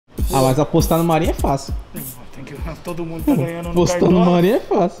Ah, mas apostar no Marinho é fácil. Tem que... Todo mundo tá ganhando no Apostar no Marinho é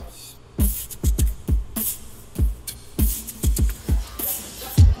fácil.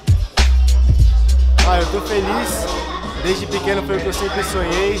 Ah, eu tô feliz. Desde pequeno foi o que eu sempre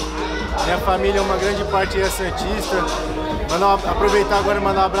sonhei. Minha família, uma grande parte é santista. Aproveitar agora e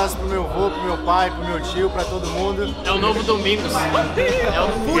mandar um abraço pro meu avô, pro meu pai, pro meu tio, pra todo mundo. É o novo Domingos. É o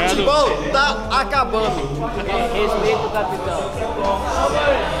Futebol tá acabando. Respeito o capitão.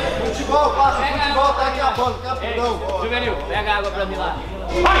 Futebol tá acabando, capitão. Juvenil, pega água pra mim lá.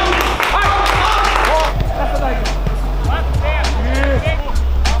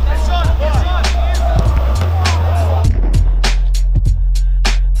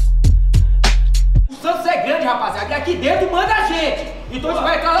 O Santos é grande, rapaziada, e aqui dentro manda a gente. Então a gente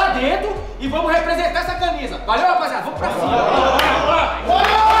vai entrar lá dentro e vamos representar essa camisa. Valeu, rapaziada, vamos pra cima.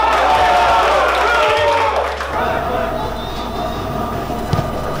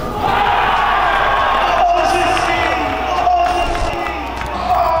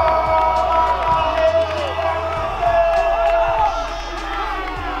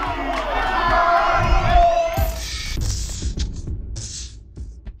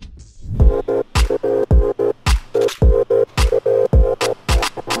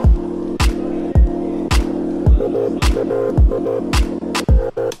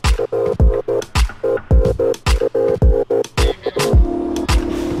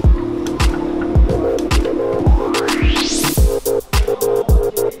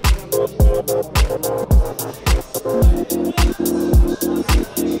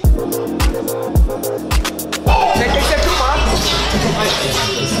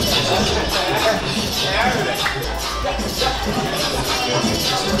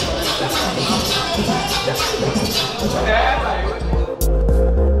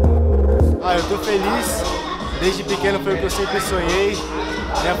 Ah, eu tô feliz. Desde pequeno foi o que eu sempre sonhei.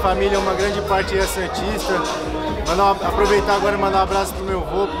 Minha família, uma grande parte é santista. Aproveitar agora e mandar um abraço pro meu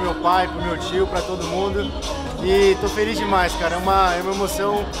avô, pro meu pai, pro meu tio, pra todo mundo. E tô feliz demais, cara. É uma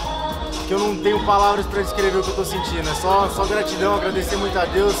emoção que eu não tenho palavras pra descrever o que eu tô sentindo. É só gratidão, agradecer muito a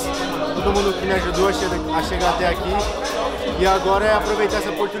Deus, todo mundo que me ajudou a chegar até aqui. E agora é aproveitar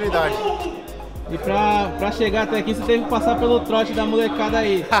essa oportunidade. E pra chegar até aqui, você teve que passar pelo trote da molecada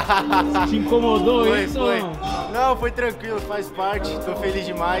aí. Te incomodou isso? Foi. Não, foi tranquilo, faz parte, tô feliz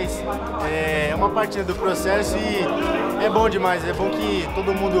demais. É uma parte do processo e é bom demais, é bom que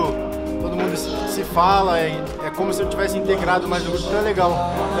todo mundo se fala, é como se eu tivesse integrado mais no grupo, então é legal,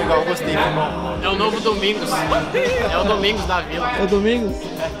 gostei, foi bom. É o novo Domingos. É o Domingos da Vila. É o Domingos?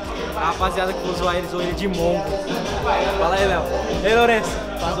 A rapaziada que usou ele de mongo. Fala aí, Léo. Ei, Lourenço.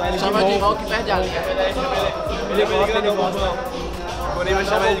 Usou ele de Chama de mongo. mal que perde água. Ele gosta. O Boninho vai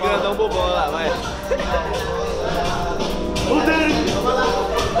chamar ele de grandão bobão lá, vai.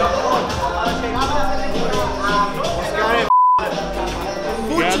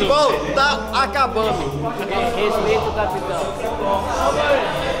 Futebol tá acabando. Respeito o capitão.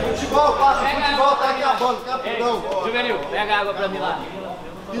 Futebol tá acabando, capitão. Juvenil, pega água pra mim lá.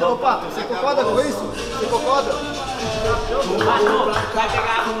 Ô, Pato, você concorda com isso? Você concorda? Vai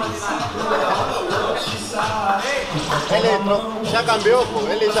pegar água pra mim lá. Ele já cambiou, pô,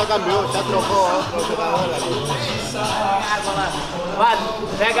 já trocou outro jogador ali. Pega água lá. Pato,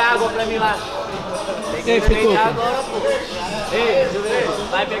 pega água pra mim lá. Tem que respeitar agora, pô. Ei, Juvenil,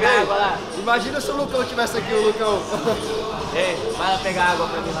 vai pegar água lá. Imagina se o Lucão tivesse aqui, o Lucão. Ei, vai lá pegar água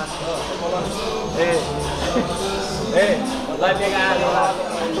pra mim lá. Ei, vai pegar água lá.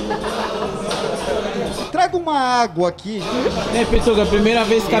 Traga uma água aqui. É, Pituca, primeira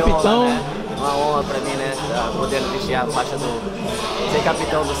vez capitão. Honra, né? Uma honra pra mim, né? Podendo vestir a faixa do ser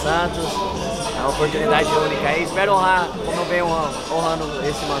capitão do Santos. É uma oportunidade única aí. Espero honrar como eu venho honrando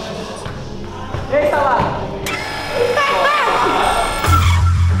esse manto. Eita lá!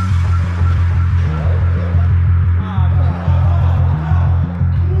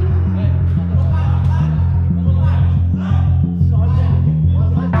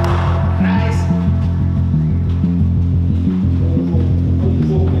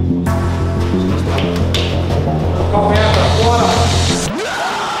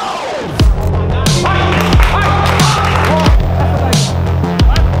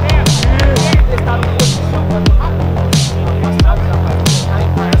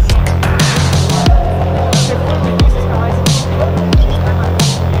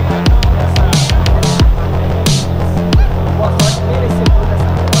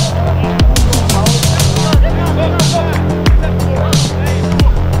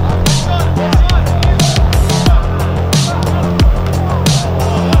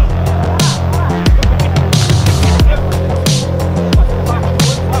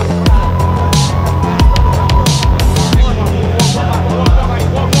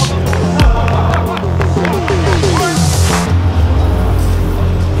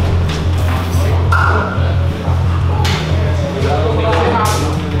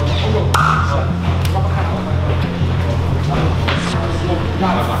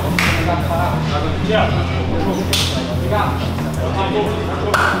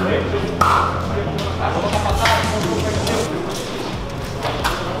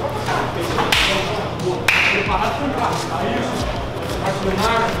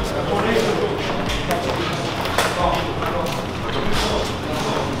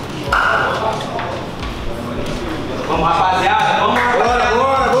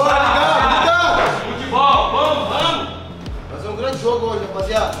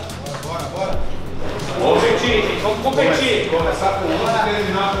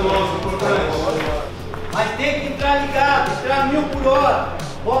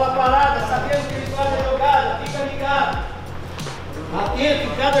 Bola parada, sabendo que ele faz a jogada, fica ligado. Atento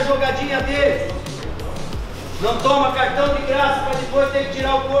em cada jogadinha dele. Não toma cartão de graça para depois ter que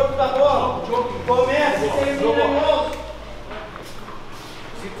tirar o corpo da bola. Começa e termina em 11.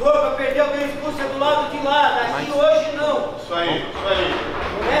 Se for para perder alguém expulsa do lado de lá, daqui hoje não. Isso aí, isso aí.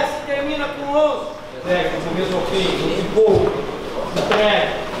 Começa e termina com 11. No mesmo fim, no gol,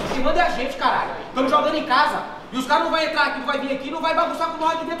 entrega. Se manda a gente, caralho. Estamos jogando em casa. E os caras não vão entrar aqui, não vai vir aqui, não vai bagunçar com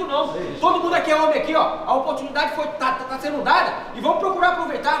nós aqui dentro, não. Todo mundo aqui é homem aqui, ó. A oportunidade tá sendo dada e vamos procurar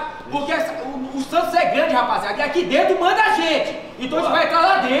aproveitar. Porque o Santos é grande, rapaziada. E aqui dentro manda a gente. Então a gente vai entrar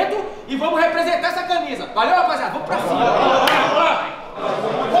lá dentro e vamos representar essa camisa. Valeu, rapaziada? Vamos pra cima.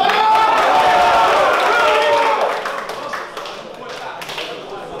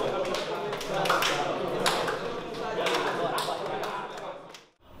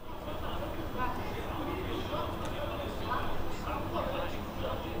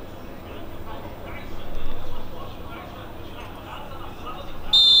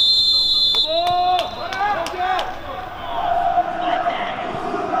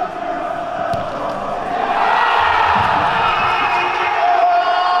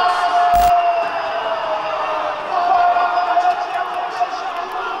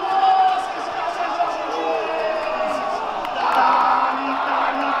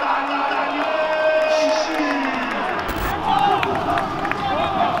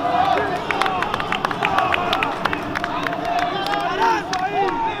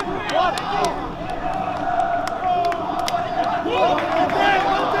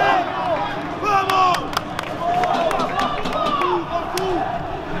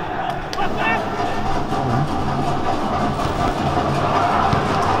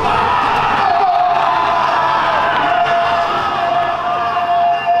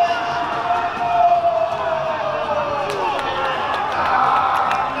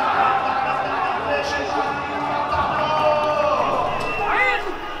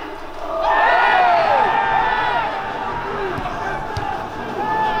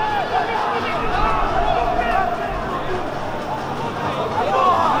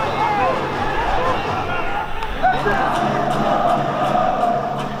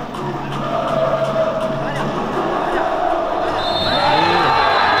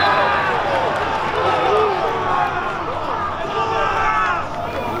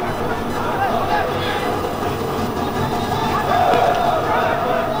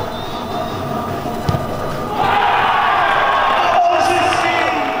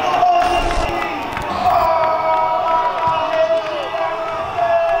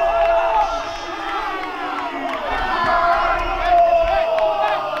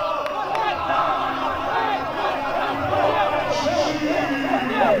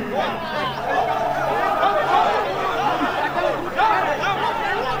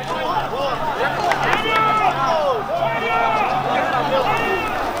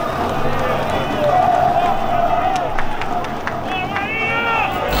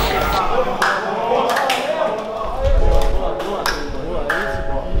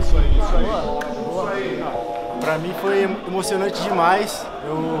 Pra mim foi emocionante demais.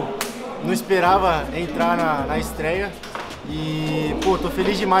 Eu não esperava entrar na estreia e, pô, tô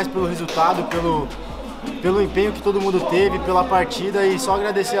feliz demais pelo resultado, pelo empenho que todo mundo teve, pela partida e só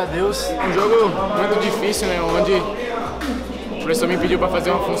agradecer a Deus. Um jogo muito difícil, né? Onde o professor me pediu para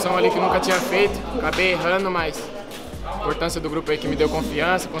fazer uma função ali que eu nunca tinha feito. Acabei errando, mas a importância do grupo aí que me deu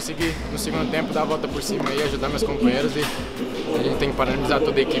confiança, consegui no segundo tempo dar a volta por cima e ajudar meus companheiros. E a gente tem que parabenizar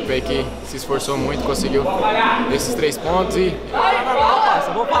toda a equipe aí que se esforçou muito, conseguiu esses 3 pontos e...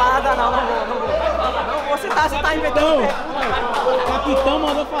 Não vou falar nada não, não, você tá inventando. O capitão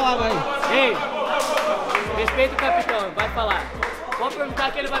mandou falar, vai. Ei, respeita o capitão, vai falar. Pode perguntar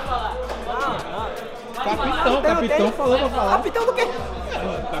o que ele vai falar. Capitão falou pra falar. Capitão do quê?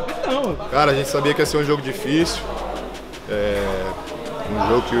 Capitão. Cara, a gente sabia que ia ser um jogo difícil. Um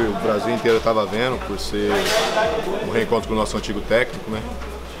jogo que o Brasil inteiro estava vendo, por ser um reencontro com o nosso antigo técnico, né?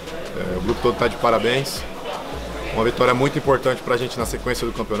 O grupo todo está de parabéns. Uma vitória muito importante para a gente na sequência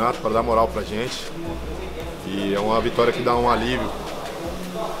do campeonato, para dar moral para a gente. E é uma vitória que dá um alívio,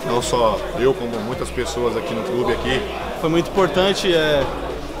 não só eu, como muitas pessoas aqui no clube. Foi muito importante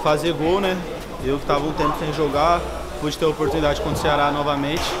fazer gol, né? Eu que estava um tempo sem jogar, pude ter a oportunidade contra o Ceará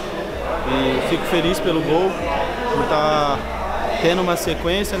novamente. E fico feliz pelo gol, por estar tendo uma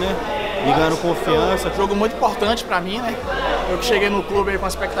sequência, né? E ganhando confiança. Jogo muito importante para mim, né? Eu que cheguei no clube aí com uma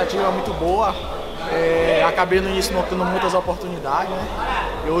expectativa muito boa. Acabei no início não tendo muitas oportunidades, né?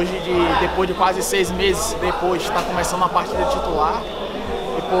 E hoje, depois de quase 6 meses depois, está começando a partida titular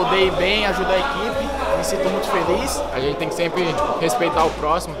e poder ir bem, ajudar a equipe, me sinto muito feliz. A gente tem que sempre respeitar o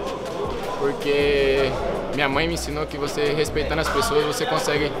próximo, porque minha mãe me ensinou que você respeitando as pessoas, você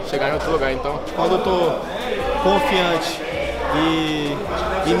consegue chegar em outro lugar. Então, quando eu tô confiante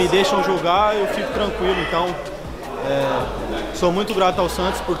e me deixam jogar, eu fico tranquilo. Então, sou muito grato ao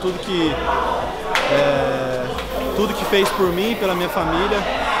Santos por tudo que fez por mim, pela minha família.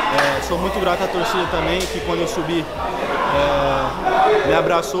 Sou muito grato à torcida também, que quando eu subi me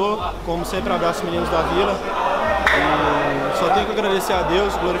abraçou, como sempre abraço os meninos da Vila. E só tenho que agradecer a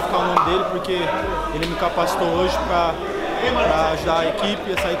Deus, glorificar o nome dele, porque ele me capacitou hoje para ajudar a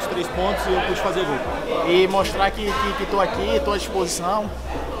equipe a sair dos 3 pontos e eu pude fazer gol. E mostrar que estou aqui, estou à disposição,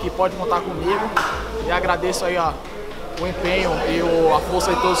 que pode contar comigo. E agradeço aí o empenho e a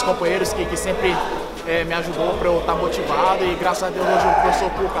força de todos os companheiros que sempre me ajudou para eu estar motivado. E graças a Deus hoje o professor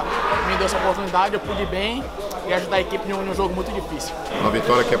Cuca me deu essa oportunidade, eu pude bem e ajudar a equipe num jogo muito difícil. Uma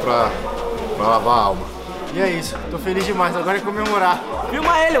vitória que é para lavar a alma. E é isso, tô feliz demais, agora é comemorar.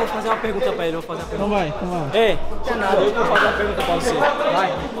 Filma ele, eu vou fazer uma pergunta pra ele, Então vai, então vai. Ei, não é nada, eu vou fazer uma pergunta pra você.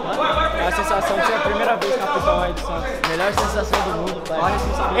 Vai. É a sensação de ser a primeira vez capitão aí do Santos. Melhor sensação do mundo, pai. Olha a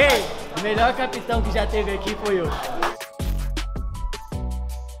sensação. Ei, o melhor capitão que já teve aqui foi eu.